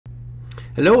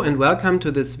Hello and welcome to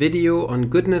this video on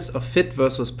goodness of fit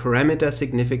versus parameter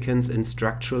significance in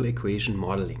structural equation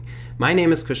modeling. My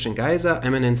name is Geiser.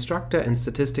 I'm an instructor and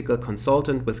statistical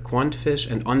consultant with QuantFish,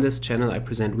 and on this channel I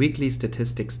present weekly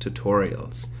statistics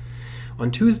tutorials. On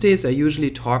Tuesdays I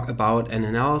usually talk about an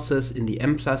analysis in the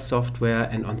Mplus software,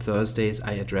 and on Thursdays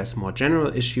I address more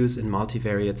general issues in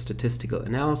multivariate statistical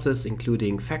analysis,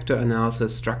 including factor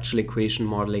analysis, structural equation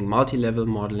modeling, multi-level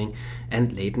modeling,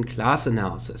 and latent class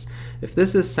analysis. If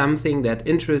this is something that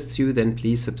interests you, then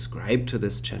please subscribe to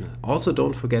this channel. Also,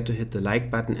 don't forget to hit the like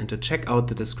button and to check out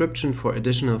the description for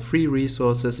additional free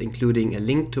resources, including a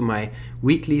link to my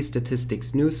weekly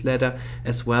statistics newsletter,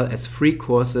 as well as free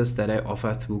courses that I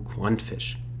offer through QuantFish.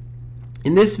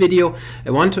 In this video,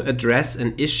 I want to address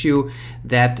an issue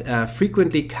that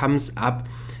frequently comes up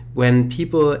when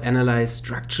people analyze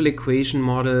structural equation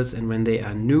models and when they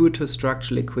are new to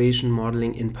structural equation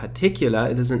modeling in particular.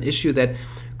 It is an issue that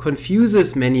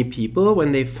confuses many people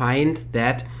when they find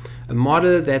that a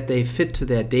model that they fit to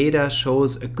their data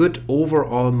shows a good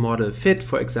overall model fit.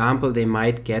 For example, they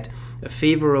might get a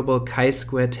favorable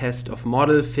chi-square test of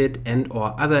model fit and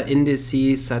or other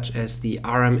indices such as the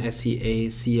RMSEA,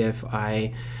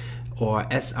 CFI, or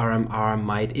SRMR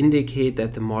might indicate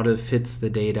that the model fits the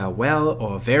data well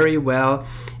or very well,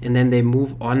 and then they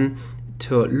move on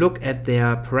to look at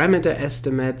their parameter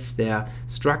estimates, their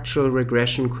structural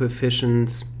regression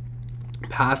coefficients,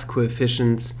 path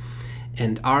coefficients,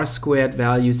 and R-squared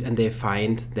values, and they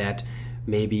find that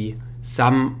maybe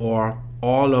some or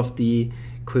all of the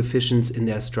coefficients in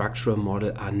their structural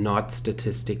model are not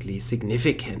statistically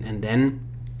significant. And then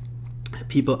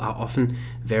people are often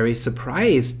very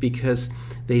surprised because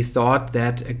they thought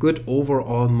that a good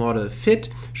overall model fit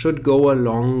should go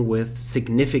along with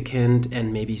significant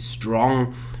and maybe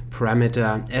strong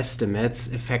parameter estimates,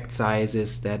 effect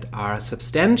sizes that are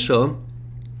substantial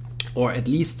or at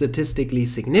least statistically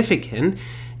significant,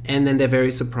 and then they're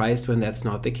very surprised when that's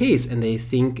not the case, and they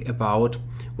think about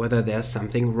whether there's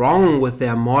something wrong with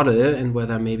their model and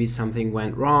whether maybe something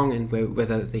went wrong and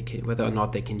whether or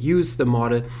not they can use the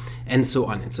model and so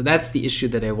on. And so that's the issue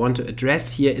that I want to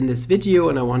address here in this video,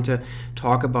 and I want to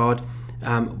talk about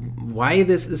why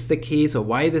this is the case or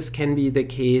why this can be the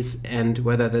case, and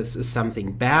whether this is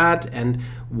something bad and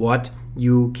what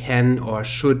you can or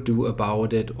should do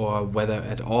about it, or whether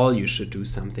at all you should do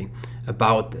something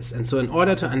about this. And so in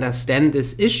order to understand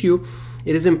this issue,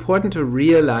 it is important to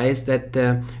realize that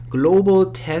the global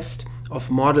test of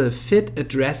model fit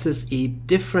addresses a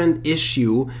different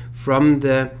issue from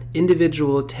the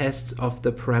individual tests of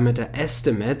the parameter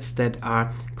estimates that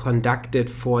are conducted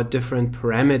for different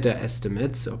parameter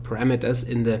estimates or parameters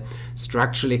in the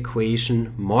structural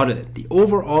equation model. The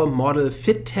overall model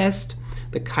fit test,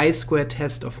 the chi-square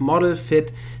test of model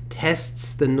fit,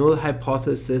 tests the null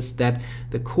hypothesis that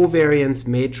the covariance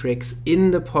matrix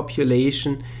in the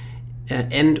population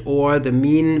and or the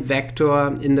mean vector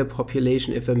in the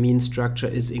population, if a mean structure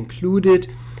is included,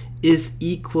 is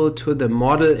equal to the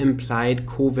model implied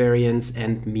covariance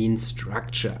and mean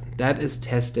structure. That is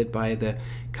tested by the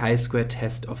chi-square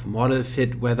test of model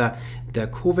fit, whether the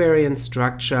covariance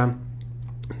structure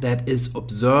that is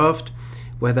observed,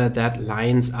 whether that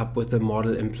lines up with the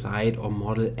model implied or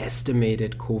model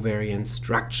estimated covariance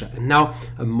structure. And now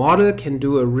a model can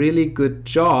do a really good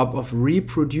job of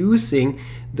reproducing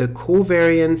the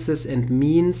covariances and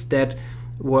means that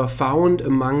were found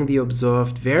among the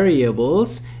observed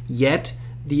variables, yet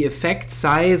the effect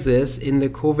sizes in the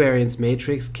covariance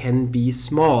matrix can be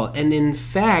small. And in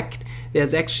fact,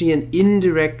 there's actually an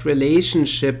indirect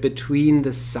relationship between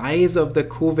the size of the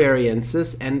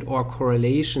covariances and or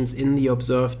correlations in the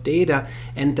observed data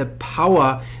and the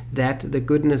power that the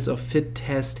goodness of fit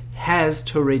test has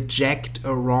to reject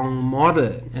a wrong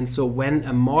model. And so when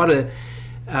a model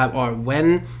or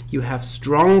when you have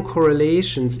strong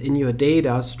correlations in your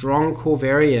data, strong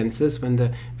covariances, when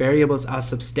the variables are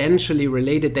substantially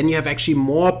related, then you have actually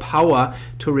more power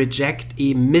to reject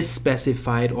a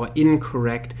misspecified or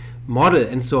incorrect model.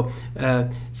 And so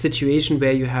a situation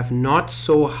where you have not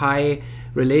so high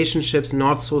relationships,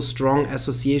 not so strong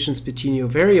associations between your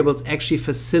variables, actually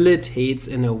facilitates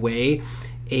in a way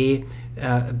a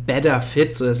better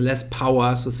fit, so there's less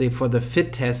power, so say, for the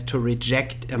fit test to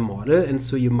reject a model, and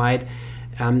so you might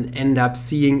end up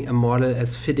seeing a model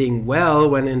as fitting well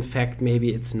when in fact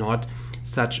maybe it's not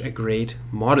such a great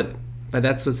model. But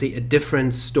that's, so say, a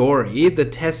different story. The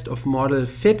test of model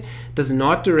fit does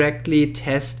not directly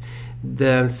test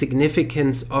the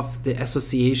significance of the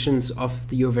associations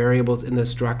of your variables in the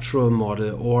structural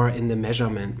model or in the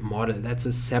measurement model. That's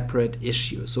a separate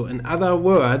issue. So in other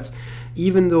words,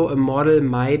 even though a model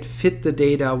might fit the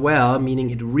data well, meaning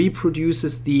it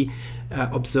reproduces the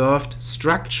observed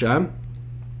structure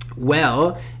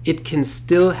well, it can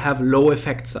still have low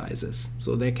effect sizes.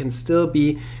 So there can still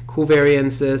be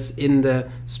covariances in the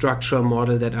structural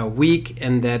model that are weak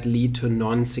and that lead to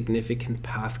non-significant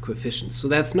path coefficients. So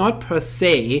that's not per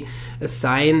se a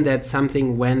sign that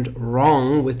something went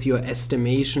wrong with your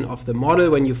estimation of the model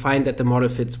when you find that the model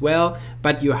fits well,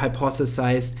 but your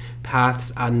hypothesized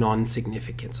paths are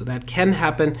non-significant. So that can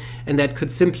happen, and that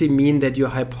could simply mean that your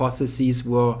hypotheses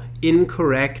were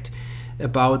incorrect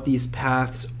about these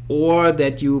paths, or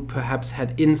that you perhaps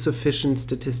had insufficient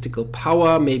statistical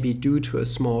power, maybe due to a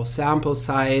small sample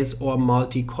size or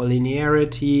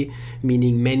multicollinearity,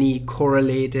 meaning many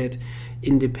correlated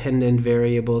independent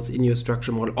variables in your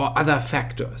structure model, or other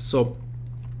factors. So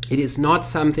it is not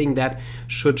something that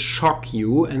should shock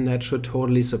you and that should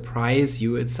totally surprise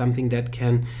you. It's something that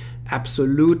can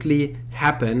absolutely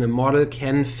happen. A model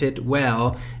can fit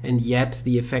well, and yet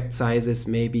the effect sizes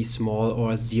may be small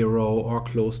or zero or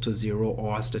close to zero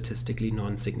or statistically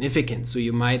non-significant. So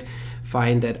you might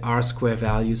find that R-square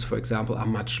values, for example, are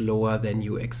much lower than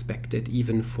you expected,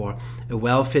 even for a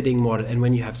well-fitting model. And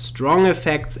when you have strong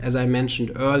effects, as I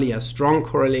mentioned earlier, strong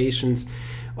correlations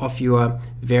of your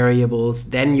variables,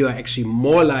 then you are actually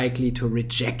more likely to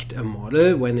reject a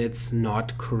model when it's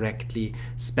not correctly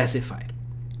specified.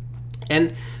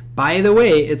 And by the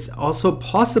way, it's also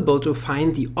possible to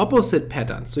find the opposite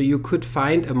pattern. So you could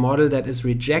find a model that is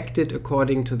rejected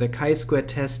according to the chi-square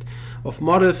test of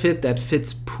model fit, that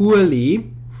fits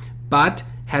poorly, but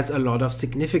has a lot of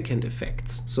significant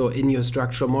effects. So in your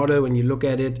structural model, when you look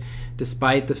at it,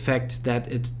 despite the fact that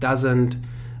it doesn't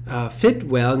fit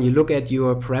well, and you look at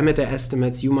your parameter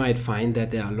estimates, you might find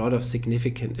that there are a lot of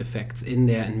significant effects in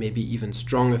there, and maybe even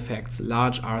strong effects,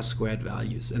 large R-squared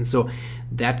values. And so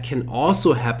that can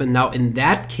also happen. Now in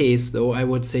that case though, I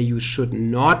would say you should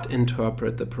not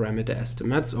interpret the parameter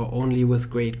estimates, or only with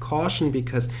great caution,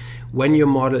 because when your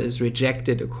model is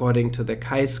rejected according to the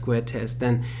chi-square test,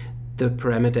 then the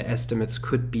parameter estimates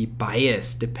could be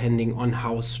biased depending on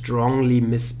how strongly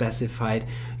misspecified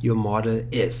your model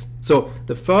is. So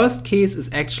the first case is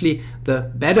actually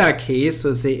the better case,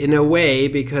 so say, in a way,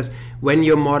 because when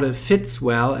your model fits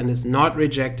well and is not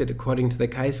rejected according to the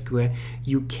chi-square,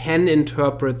 you can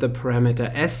interpret the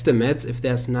parameter estimates if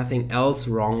there's nothing else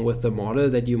wrong with the model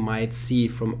that you might see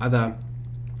from other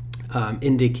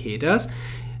indicators.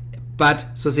 But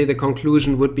so say the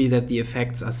conclusion would be that the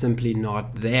effects are simply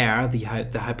not there, the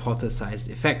hypothesized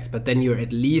effects, but then you're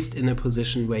at least in a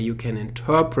position where you can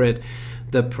interpret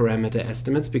the parameter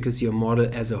estimates because your model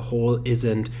as a whole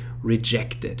isn't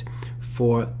rejected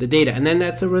for the data. And then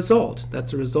that's a result.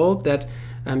 That's a result that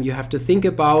you have to think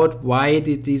about, why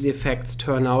did these effects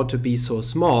turn out to be so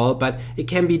small? But it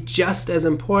can be just as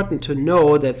important to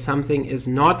know that something is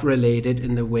not related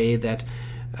in the way that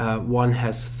one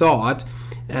has thought,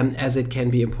 as it can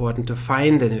be important to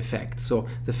find an effect. So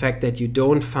the fact that you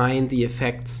don't find the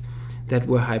effects that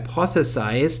were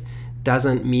hypothesized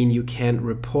doesn't mean you can't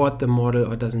report the model,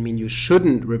 or doesn't mean you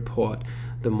shouldn't report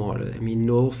the model. I mean,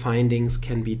 null findings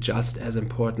can be just as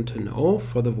important to know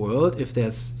for the world. If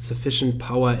there's sufficient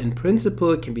power in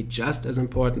principle, it can be just as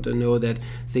important to know that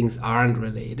things aren't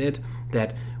related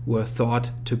that were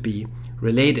thought to be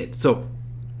related. So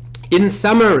in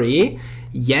summary,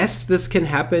 yes, this can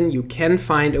happen. You can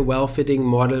find a well-fitting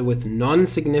model with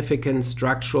non-significant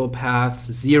structural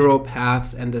paths, zero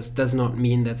paths, and this does not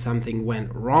mean that something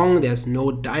went wrong. There's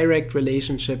no direct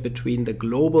relationship between the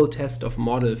global test of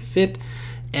model fit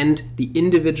and the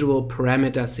individual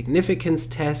parameter significance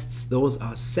tests. Those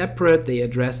are separate. They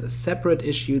address a separate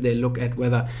issue. They look at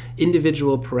whether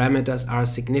individual parameters are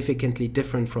significantly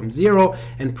different from zero,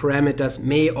 and parameters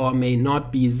may or may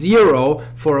not be zero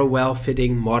for a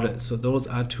well-fitting model. So those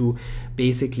are two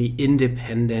basically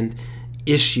independent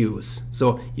issues.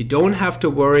 So you don't have to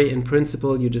worry in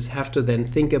principle. You just have to then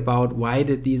think about, why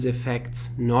did these effects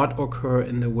not occur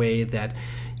in the way that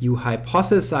you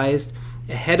hypothesized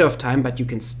ahead of time, but you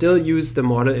can still use the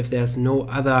model if there's no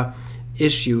other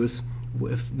issues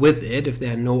with it. If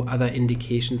there are no other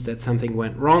indications that something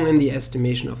went wrong in the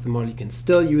estimation of the model, you can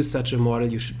still use such a model.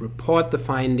 You should report the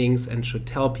findings and should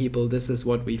tell people, this is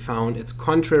what we found. It's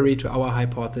contrary to our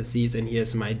hypotheses, and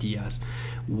here's some ideas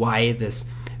why this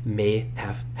may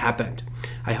have happened.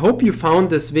 I hope you found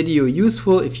this video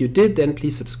useful. If you did, then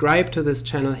please subscribe to this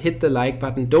channel, hit the like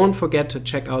button. Don't forget to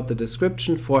check out the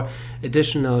description for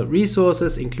additional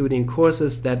resources, including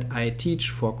courses that I teach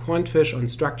for QuantFish on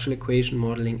structural equation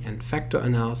modeling and factor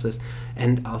analysis,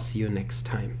 and I'll see you next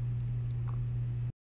time.